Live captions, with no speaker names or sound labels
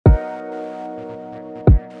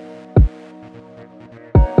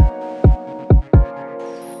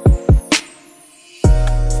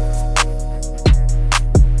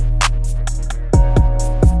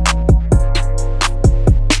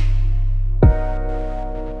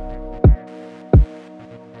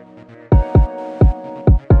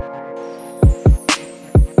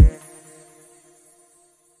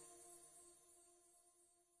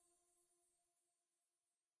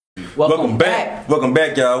Welcome back. Welcome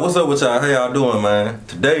back, y'all. What's up with y'all? How y'all doing, man?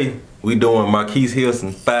 Today, we doing Marqease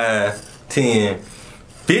Hilson 5, 10,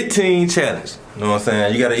 15 challenge. You know what I'm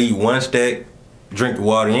saying? You gotta eat one stack, drink the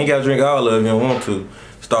water. You ain't gotta drink all of it if you don't want to.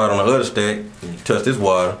 Start on the other stack, you touch this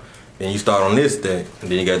water, then you start on this stack, and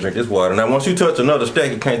then you gotta drink this water. Now, once you touch another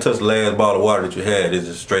stack, you can't touch the last bottle of water that you had. It's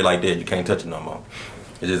just straight like that. You can't touch it no more.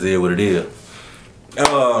 It just is what it is.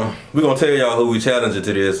 We're gonna tell y'all who we challenging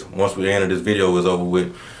to this once we end this video is over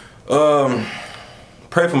with.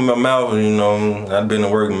 Pray for my mouth, you know, I've been to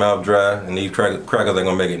work, mouth dry, and these crackers ain't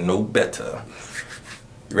gonna make it no better.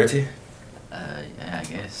 You ready? Yeah, I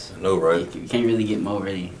guess. I know, right? You can't really get more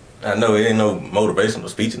ready. I know, it ain't no motivational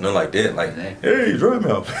speech or nothing like that. Like, hey, dry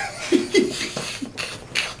mouth.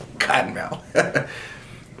 Cotton mouth. Alright,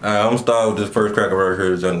 I'm gonna start with this first cracker right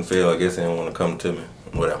here. It doesn't fail. I guess they don't want to come to me.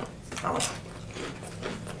 Whatever. I don't know.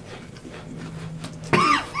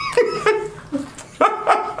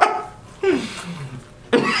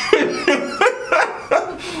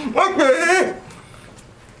 What the heck?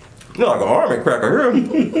 You're like an army cracker here.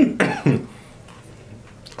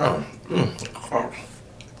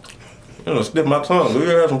 You know, stiff my tongue. Do you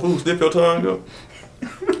ever have some food stiff your tongue, yo?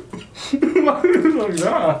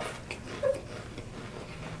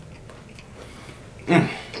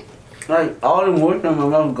 Like, all the moisture in my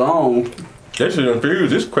mouth gone. They should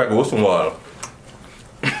infuse this cracker with some water.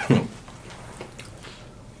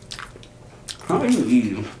 How you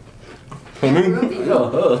eating? For me?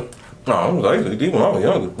 No, I used to eat when I was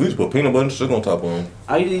younger. We used to put peanut butter and sugar on top of them.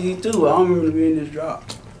 I used to eat too. I don't remember being this drop.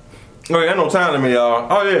 Okay, ain't no time to me, y'all.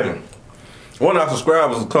 Oh, yeah. One of our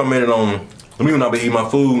subscribers commented on me when I be eating my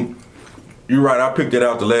food. You're right, I picked it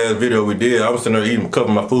out the last video we did. I was sitting there eating,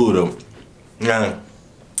 covering my food up. Now,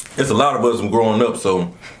 it's a lot of us growing up,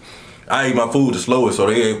 so I ate my food the slowest, so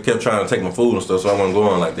they kept trying to take my food and stuff, so I wasn't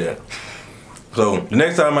going like that. So, the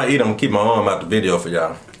next time I eat, I'm gonna keep my arm out the video for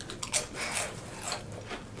y'all.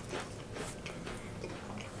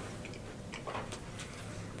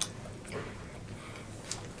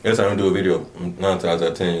 Next time I do a video, 9 times out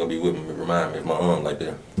of 10, you're gonna be with me, remind me of my arm like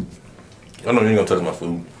that. I know you ain't gonna touch my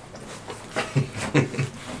food.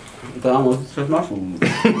 But I almost touched my food.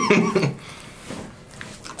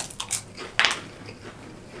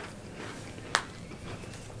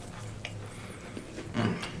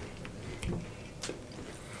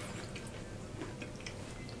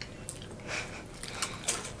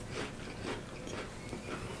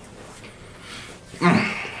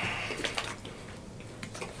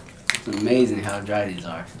 It's amazing how dry these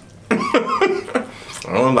are. I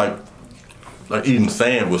don't like eating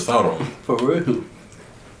sand with salt on it. For real.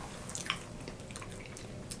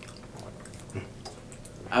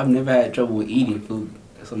 I've never had trouble with eating food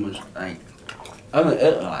so much. Like, I've been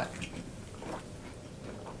ate a lot.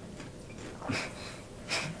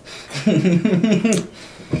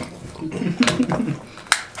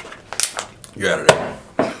 You're out of there.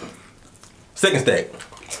 Second stack.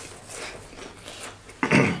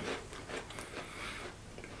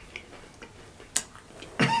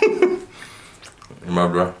 My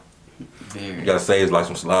bro. You gotta save like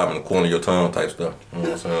some saliva in the corner of your tongue type stuff. You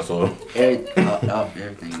know what I'm saying? So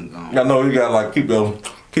everything's gone. I know you gotta like keep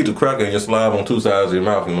the cracker and your saliva on two sides of your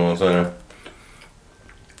mouth, you know what I'm saying?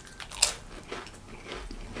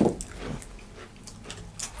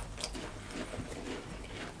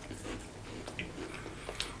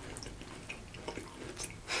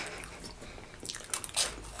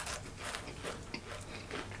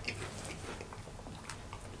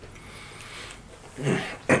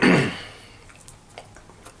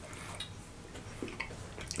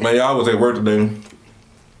 Man, y'all was at work today,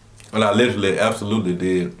 and I literally absolutely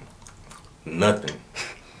did nothing.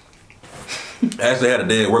 I actually had a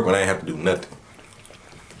day at work when I didn't have to do nothing.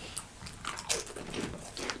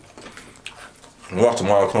 I watched them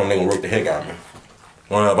all come, they gonna work the heck out of me.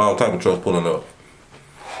 Wanna have all type of trucks pulling up.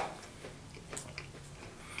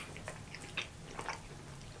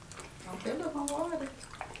 Don't fill up on water.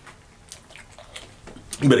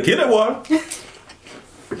 You better kill that water.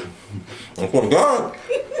 I swear to God.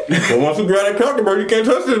 But once you grab that cracker, bro, you can't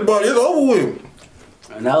touch this body. It's over with.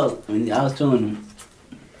 And I was telling them,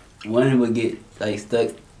 one would get like stuck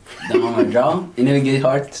down on my jaw, and it would get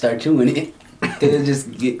hard to start chewing it. It'll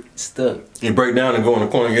just get stuck. You break down and go in the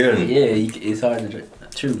corner again. Yeah, it's hard to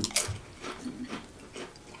chew.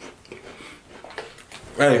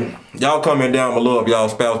 Hey, y'all comment down below if y'all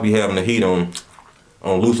spouse be having the heat on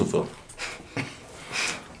Lucifer.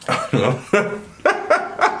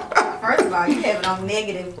 First of all, you have it on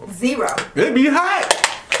 -0. It be hot.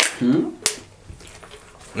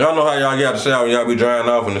 Y'all know how y'all get out the shower, y'all be drying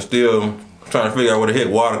off and it's still trying to figure out where the heck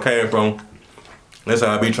water came from. That's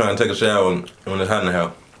how I be trying to take a shower when it's hot in the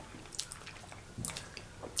house.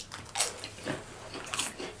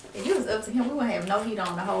 If it was up to him, we wouldn't have no heat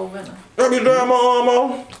on the whole winter. I be drying my arm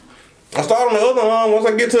on. I start on the other arm. Once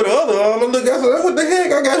I get to the other arm, I look, I said, what the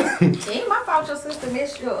heck I got? It ain't my fault your sister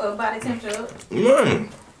messed your body temperature up. Man,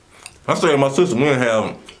 I stayed with my sister. We didn't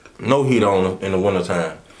have no heat on in the winter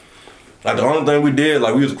time. Like the only thing we did,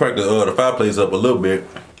 like we used to crack the fireplace up a little bit.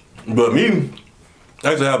 But me, I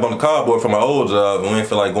used to have on the cardboard from my old job, and we didn't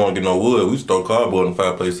feel like going to get no wood. We used to throw cardboard in the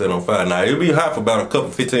fireplace, set on fire. Now it'd be hot for about a couple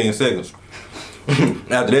 15 seconds.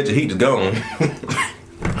 After that, your heat is gone.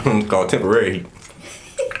 It's called temporary heat.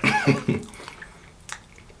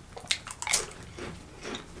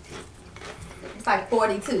 It's like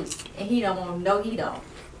 42, and he don't want no heat on.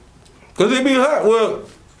 Cause it be hot. Well,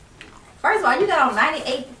 first of all, you got on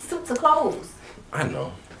 98 suits of clothes. I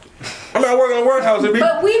know. I mean, I work in a warehouse.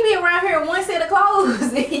 But we be around here in one set of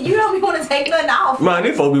clothes, and you don't be want to take nothing off. Man,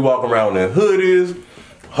 these folks be walking around in hoodies,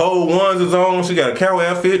 whole ones is on. She got a cow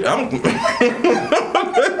outfit. How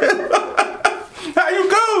you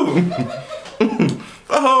go?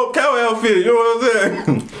 A whole cow outfit. You know what I'm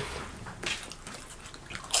saying?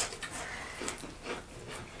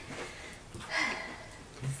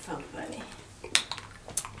 So funny.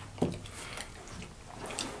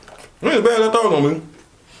 It ain't as bad as I thought it was gonna be.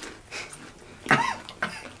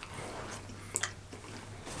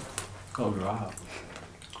 Oh, wow.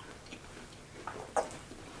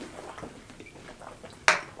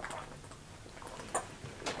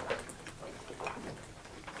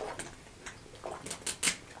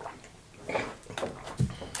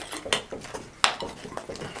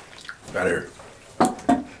 Got here.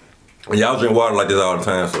 Y'all drink water like this all the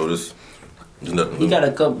time, so this is nothing. He got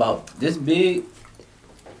a cup about this big.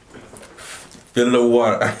 Fill it up with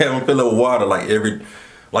water. I have him fill it up with water like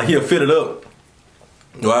he'll fill it up.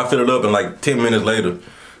 Well, I fill it up and like 10 minutes later,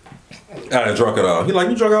 I done drunk it all. He like,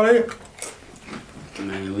 you drunk all that?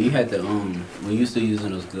 Man, when you had the we used to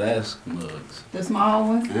using those glass mugs. The small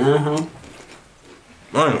ones? Uh-huh.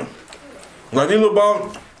 Man, like these little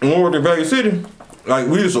bottles, when we were at Value City, like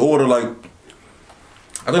we used to order like,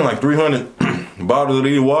 I think like 300 bottles of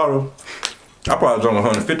these water. I probably drank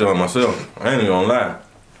 150 of them myself. I ain't even gonna lie.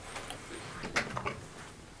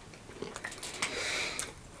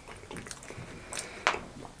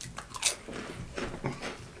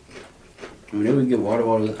 Whenever we get water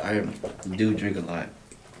bottles, I do drink a lot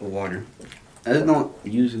of water. I just don't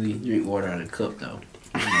usually drink water out of a cup though.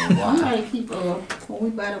 I don't know why. Somebody keep, when we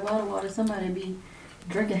buy the water, somebody be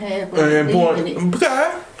drinking half of And it. pouring,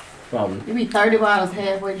 Probably. It be 30 bottles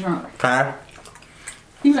halfway drunk. Kai.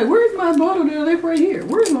 He's like, where's my bottle that I left right here?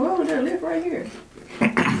 Where's my bottle that I left right here?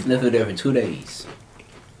 Left it there for 2 days.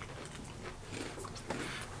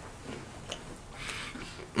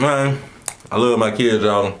 Man, I love my kids,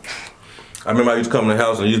 y'all. I remember I used to come to the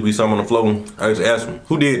house and there used to be some on the floor. I used to ask them,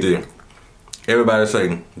 who did this? Everybody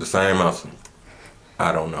say the same answer.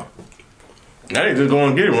 I don't know. Now they just go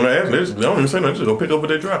and get it when I ask them. They don't even say nothing, just go pick up what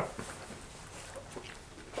they drop.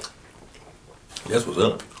 That's what's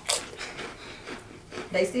up.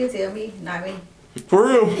 They still tell me, not me. For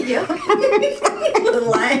real? Yeah. Little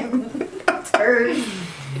lame turd.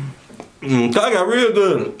 I got real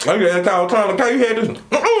good. I used to ask all the time, like, how you had this?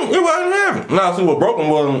 It wasn't having. Now I see what broken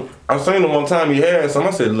was. I seen him one time he had some.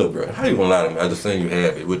 I said, look, bro, how you gonna lie to me? I just seen you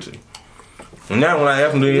have it with you. And now when I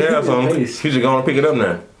ask him, do you have something? He's just gonna pick it up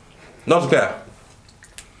now. No, Sky.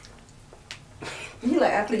 You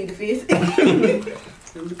like, I plead the fifth.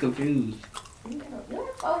 I was confused.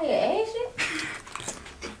 Oh, yeah, action.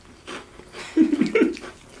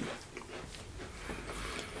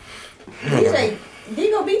 DJ, did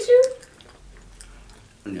he gonna beat you?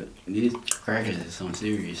 No, these crackers is something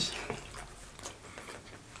serious.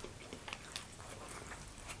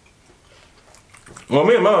 Well,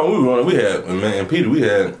 me and Mom, we had, and Peter,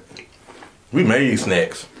 we made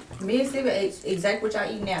snacks. Me and Steve ate exactly what y'all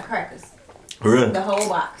eating now, crackers. Really? The whole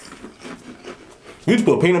box. We used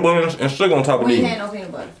to put peanut butter and sugar on top of We these. ain't had no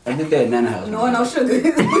peanut butter. I did that at Nana house. No sugar. We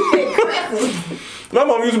had crackers. My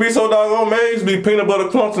mom used to be so doggone mad. It used to be peanut butter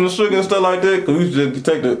clumps and the sugar and stuff like that. Cause we used to just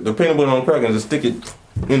take the peanut butter on the cracker and just stick it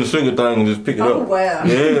in the sugar thing and just pick it Oh, up. wow.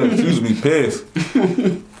 Yeah, she used to be pissed.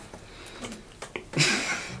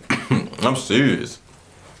 I'm serious.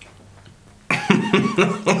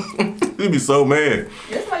 She'd be so mad.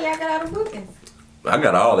 That's why y'all got out of bookings. I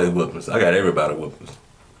got all their whoopings. I got everybody whoopings.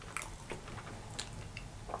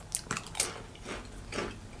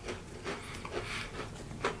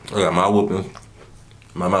 I got my whoopings,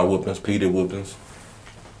 my whoopings, Peter whoopings,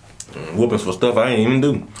 whoopings for stuff I ain't even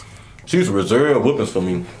do. She used to reserve whoopings for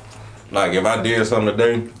me. Like if I did something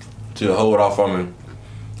today, She'll hold off on me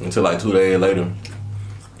until like 2 days later.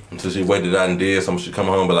 Until she waited out and did something. She come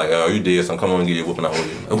home and be like, oh, you did something. Come on and get your whooping out with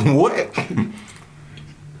you. Like, what?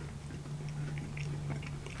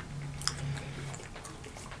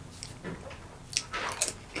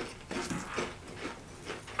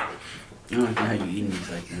 I don't know how you eating these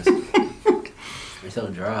like this. They're so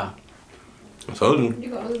dry. I told you. You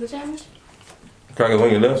gonna lose the challenge? Crackers on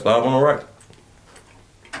your left, slide on the right.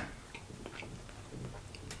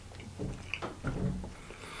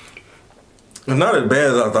 It's not as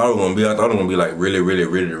bad as I thought it was gonna be. I thought it was gonna be like really, really,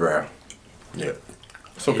 really dry. Yeah.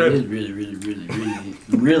 It's okay. It is really, really, really, really,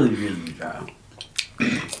 really, really dry.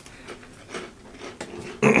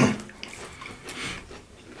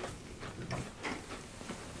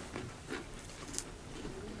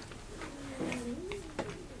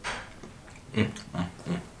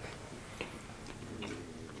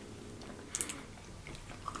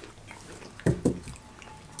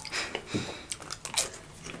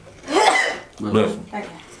 Listen. Okay.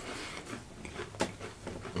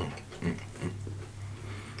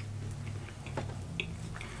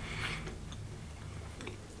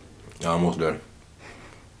 Almost done.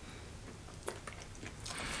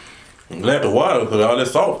 I'm glad the water because all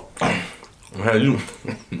this salt. I'm had you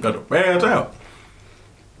got the bands out.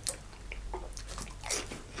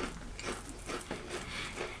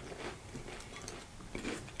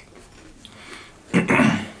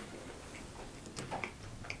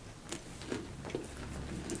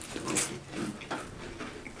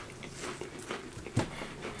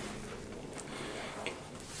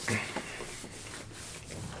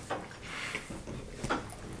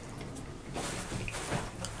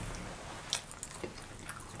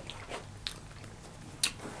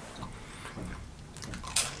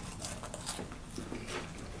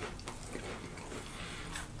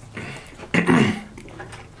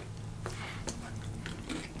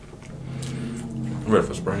 I'm ready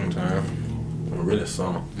for springtime. Or really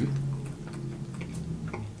summer.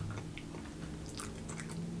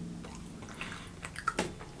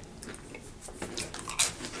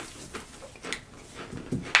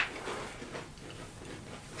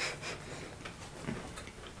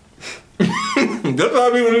 That's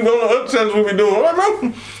how people be going to other channels we be doing. What, bro?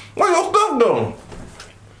 What your stuff doing?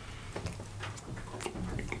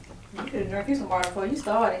 You could have drank you some water before you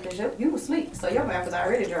started because you was asleep, so your mouth was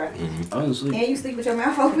already dry. I was asleep. And you sleep with your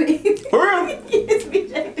mouth open. For real? Yes,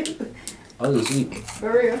 BJ. I was asleep.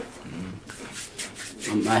 For real.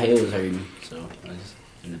 My head was hurting, so I was just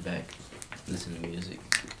in the back listening to music.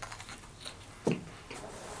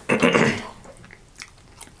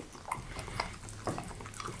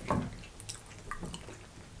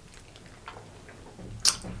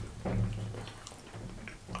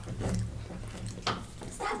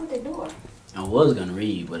 Stop with the door. I was gonna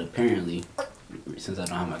read, but apparently, since I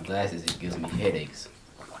don't have my glasses, it gives me headaches.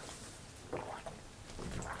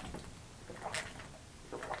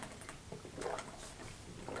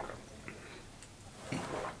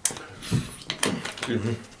 Excuse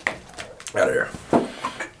me. Out of here.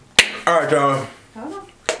 All right, y'all. Hold on.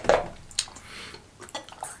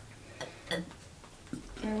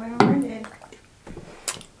 Okay, wait on Granddaddy.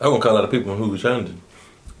 I'm gonna call out the people who was challenging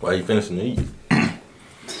while you finishing to eat.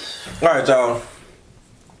 All right, y'all.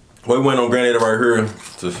 We went on Granddaddy right here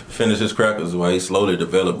to finish his crackers while he slowly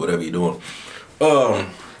develop whatever he doing.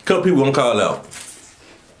 Couple people gonna call out.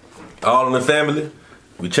 All in the family,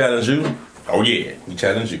 we challenge you. Oh yeah, we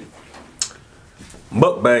challenge you.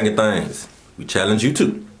 Mukbanging things, we challenge you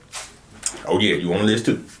too. Oh yeah, you on the list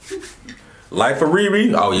too. Life for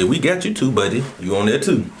Riri, oh yeah, we got you too, buddy. You on there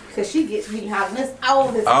too. Cause she gets me hollering us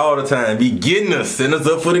all the time. All the time, be getting us, send us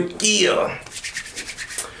up for the kill.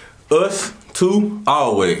 Us too,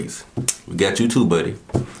 always. We got you too, buddy.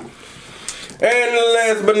 And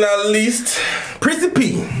last but not least, Prissy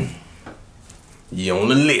P. You on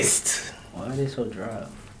the list. Why are they so dry?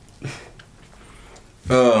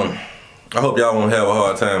 I hope y'all won't have a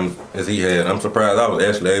hard time as he had. I'm surprised I was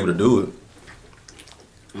actually able to do it.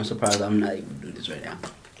 I'm surprised I'm not able to do this right now.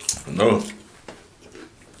 No.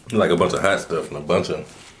 Like a bunch of hot stuff and a bunch of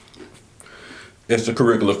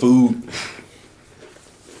extracurricular food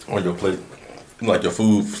on your plate. Like your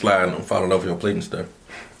food sliding and falling off your plate and stuff.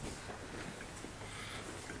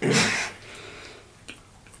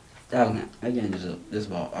 Again, just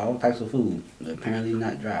about all types of food, but apparently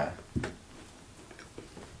not dry.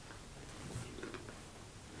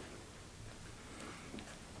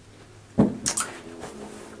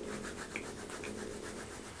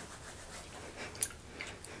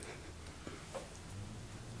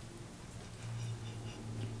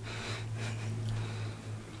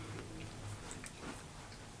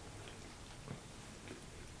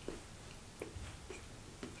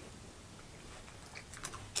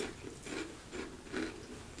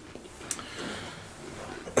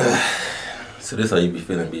 So this how you be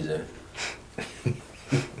feeling, BJ?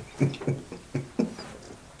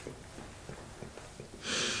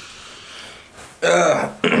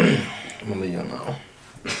 I'm gonna leave y'all know.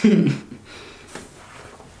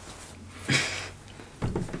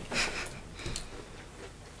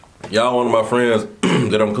 Y'all, one of my friends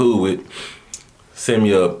that I'm cool with sent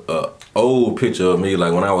me a old picture of me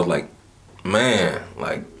like when I was like, man,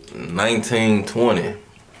 like 19, 20.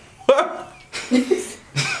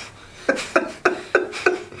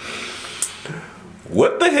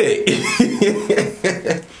 What the heck?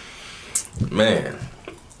 Man,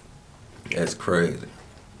 that's crazy.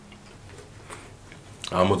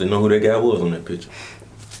 I almost didn't know who that guy was on that picture.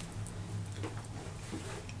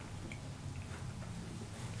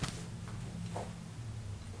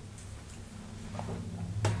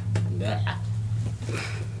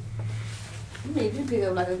 You need to pick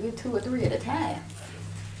up like a good 2 or 3 at a time.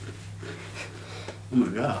 Oh my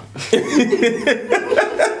God.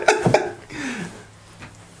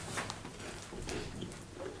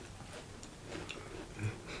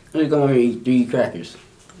 I'm just gonna eat 3 crackers.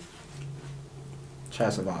 Try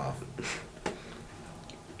to survive.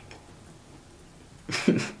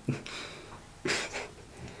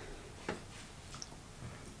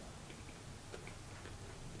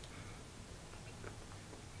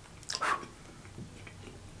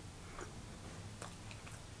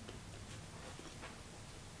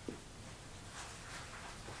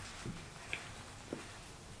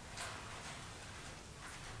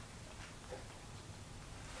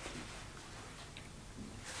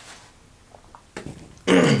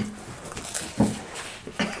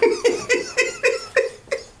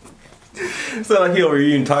 Sound like he over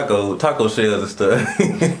eating taco shells and stuff.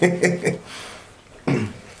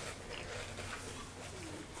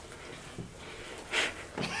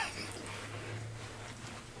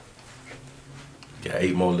 Got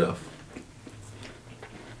 8 more left.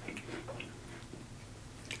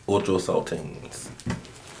 Ultra saltines.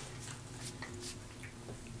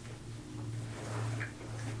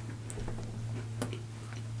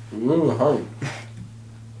 Really hurt.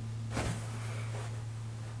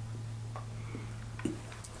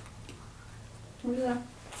 Yeah.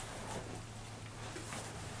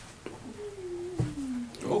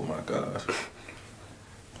 Oh my gosh.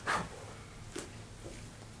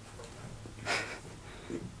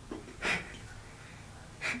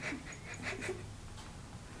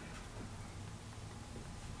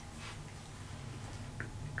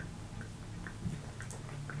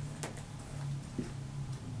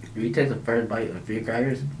 If you take the first bite of 3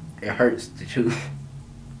 crackers, it hurts to chew.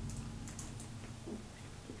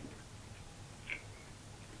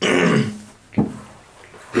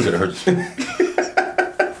 He said it hurts.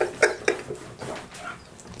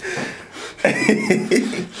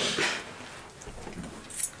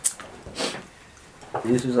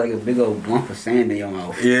 This is like a big old lump of sand in your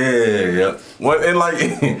mouth. Yeah. Well, and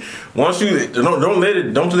like once you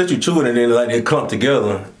don't let you chew it and then like it clump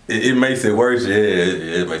together. It makes it worse. Yeah,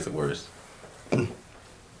 it makes it worse.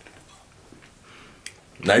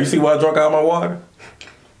 Now you see why I drank all my water?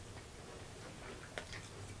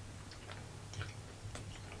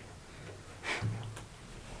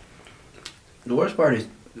 The worst part is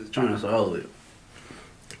trying to swallow it.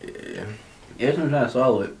 Yeah. Every time I try to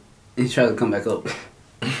swallow it, it tries to come back up.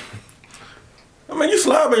 I mean, you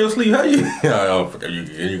slob in your sleep. How you? I don't forget you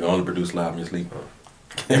can only produce slob in your sleep. Huh?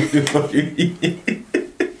 Can't do what you eat.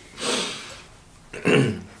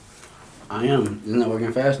 I am. It's not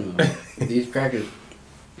working fast enough. These crackers.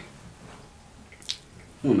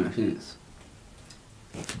 Oh my goodness.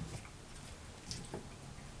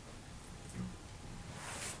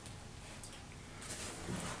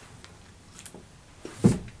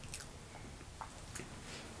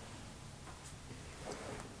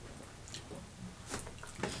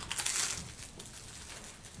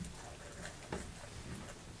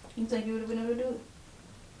 You think you would have been able to do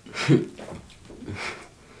it?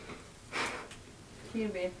 You'd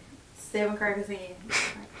have been 7 crackers in.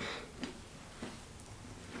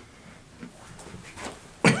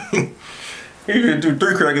 You can do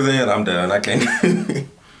 3 crackers in, I'm done. I can't. I think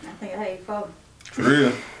I had 4. For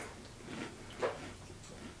real.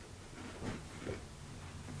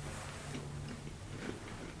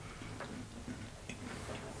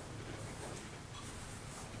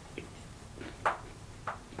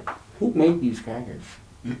 Who made these crackers?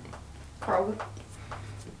 Kroger.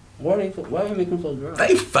 Why they make them so dry?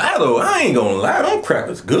 They fat though. I ain't gonna lie. Them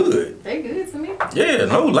crackers good. They good to me. Yeah,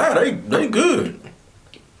 no lie. They good.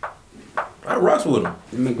 I rocks with them.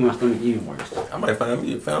 They make my stomach even worse. I might found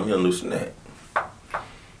me a new snack.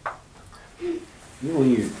 You're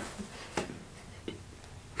weird.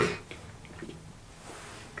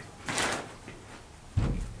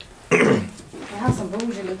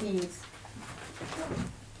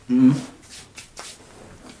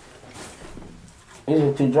 It's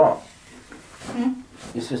just too drop. Hmm?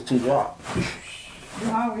 It's just too drop. You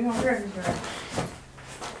hungry? You don't care if you dry.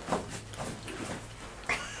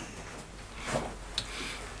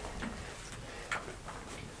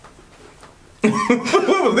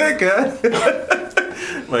 What was that, guy?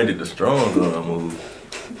 Might did the strong arm move.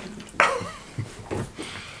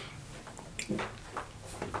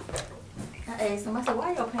 I asked him, I said,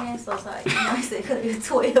 why your pants so tight? And I said, because it's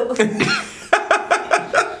 12. I was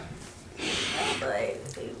like,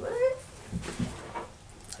 what?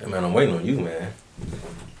 Hey, man, I'm waiting on you, man.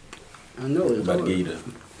 I know it's About to give you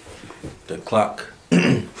the clock.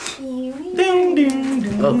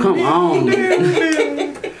 Oh, come on.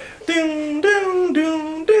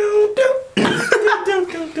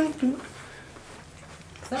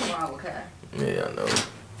 Something wrong with her. Yeah, I know.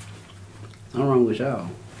 What's wrong with y'all?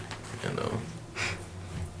 I know.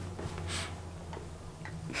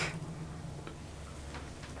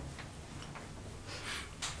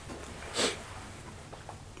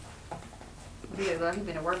 Yeah, well, he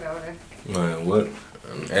been to work over there. Man, what?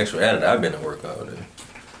 Actually, I've been to work all day.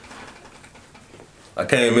 I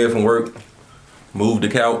came in from work, moved the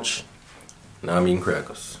couch, now I'm eating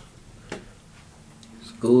crackers.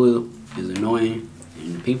 School is annoying,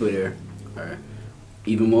 and the people there are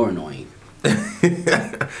even more annoying.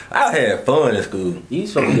 I had fun in school. You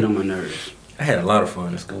supposed to get on my nerves. I had a lot of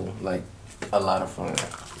fun in school. Like, a lot of fun.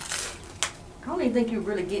 I don't even think you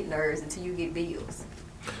really get nerves until you get bills.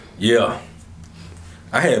 Yeah.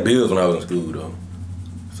 I had bills when I was in school though.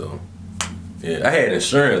 So yeah, I had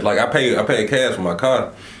insurance. Like I paid cash for my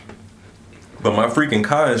car. But my freaking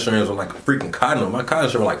car insurance was like a freaking car note. My car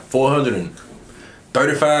insurance was like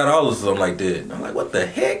 $435 or something like that. I'm like, what the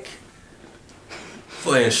heck?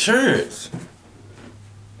 For insurance.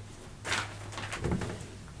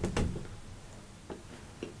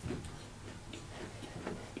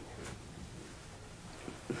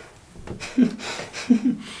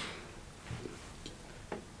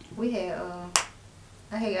 We had,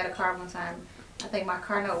 I had got a car one time. I think my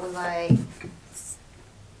car note was like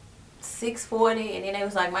 $640, and then it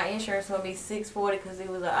was like my insurance would be $640 because it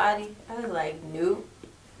was an Audi. I was like, nope.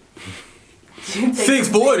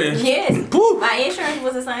 $640? Yes. Woo. My insurance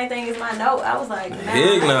was the same thing as my note. I was like, nah.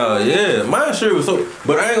 Heck no, yeah. My insurance was so,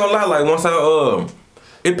 but I ain't gonna lie. Like once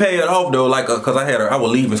it paid off though. Like cause I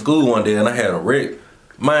was leaving school one day and I had a wreck.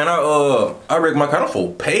 Man, I wrecked my car.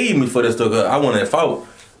 Them paid me for this stuff. I wasn't at fault.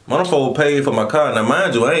 My folks paid for my car. Now,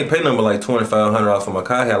 mind you, I ain't paying them but like $2,500 for my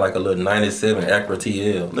car. I had like a little '97 Acura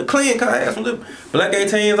TL. The clean car. I had some little black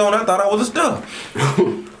 18s on. I thought I was a stuff.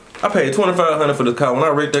 I paid $2,500 for the car. When I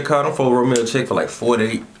wrecked that car, them folks wrote me a check for like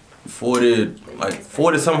 $40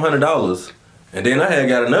 some $100. And then I had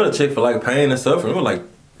got another check for like pain and suffering. It was like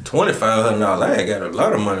 $2,500. I had got a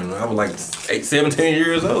lot of money. I was like 17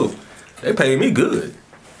 years old. They paid me good.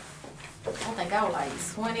 I think I was like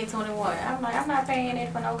 20, 21. I'm like, I'm not paying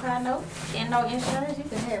it for no car note and no insurance. You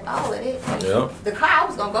can have all of it. Yeah. The car, I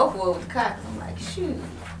was going to go for it with the car. I'm like, shoot.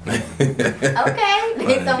 Okay.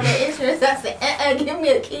 It's on the insurance. I said, give me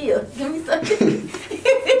a kill. Give me something.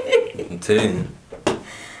 I'm telling you.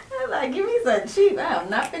 I'm like, give me something cheap. I'm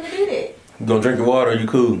not finna do that. You gonna drink your water or you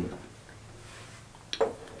cool?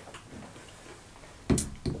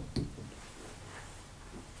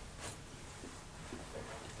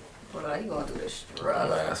 Bro, you going through the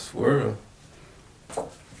struggle. I swear.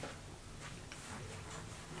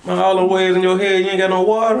 Man, all the waves in your head, you ain't got no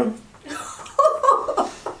water?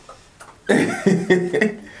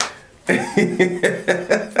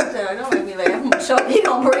 Don't make me laugh. I'm gonna show he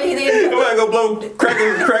gonna breathe in. I'm gonna go blow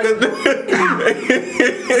crackers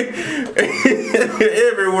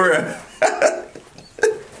everywhere.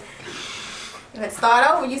 Let's start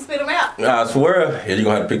over. You spit them out. I swear. Yeah, you're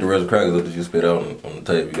gonna have to pick the rest of the crackers up that you spit out on the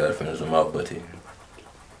table. You gotta finish them off, buddy.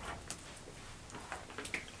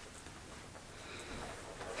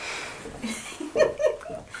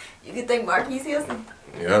 You can thank Marqease Hilson.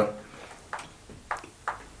 Yeah.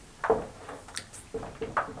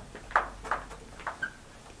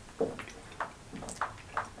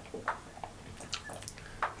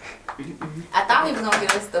 I thought he was gonna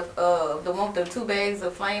give us the one with the 2 bags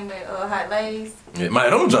of flaming hot lays. Yeah, man,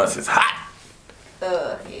 them joints is hot.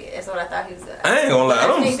 Yeah, that's what I thought he was. I ain't gonna lie.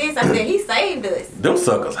 I said he saved us. Them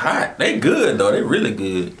suckers hot. They good though. They really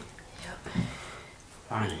good.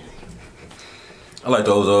 Fine. I like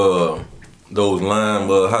those lime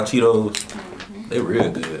hot Cheetos. Mm-hmm. They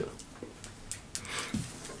real good.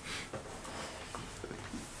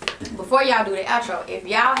 Before y'all do the outro, if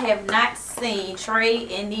y'all have not seen Trey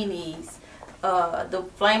and Nene's the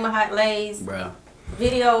Flamin' Hot Lays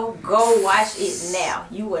video, go watch it now.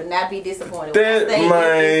 You will not be disappointed. That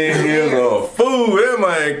man is a fool. Ooh, that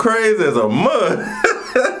man crazy as a mud.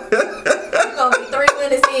 You're gonna be 3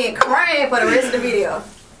 minutes in crying for the rest of the video.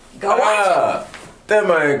 Go watch it. That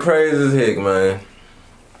man crazy as heck, man.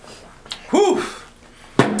 Whew.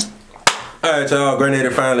 Alright, y'all, grenade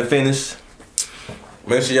finally finished.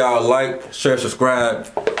 Make sure y'all like, share, subscribe,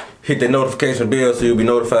 hit the notification bell so you'll be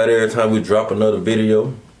notified every time we drop another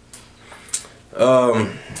video.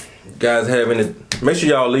 Guys have any, make sure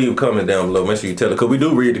y'all leave comments down below. Make sure you tell it, cause we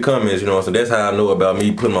do read the comments, you know, so that's how I know about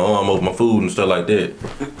me putting my arm over my food and stuff like that.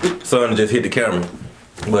 Something just hit the camera.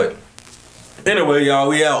 But anyway, y'all,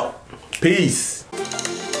 we out. Peace.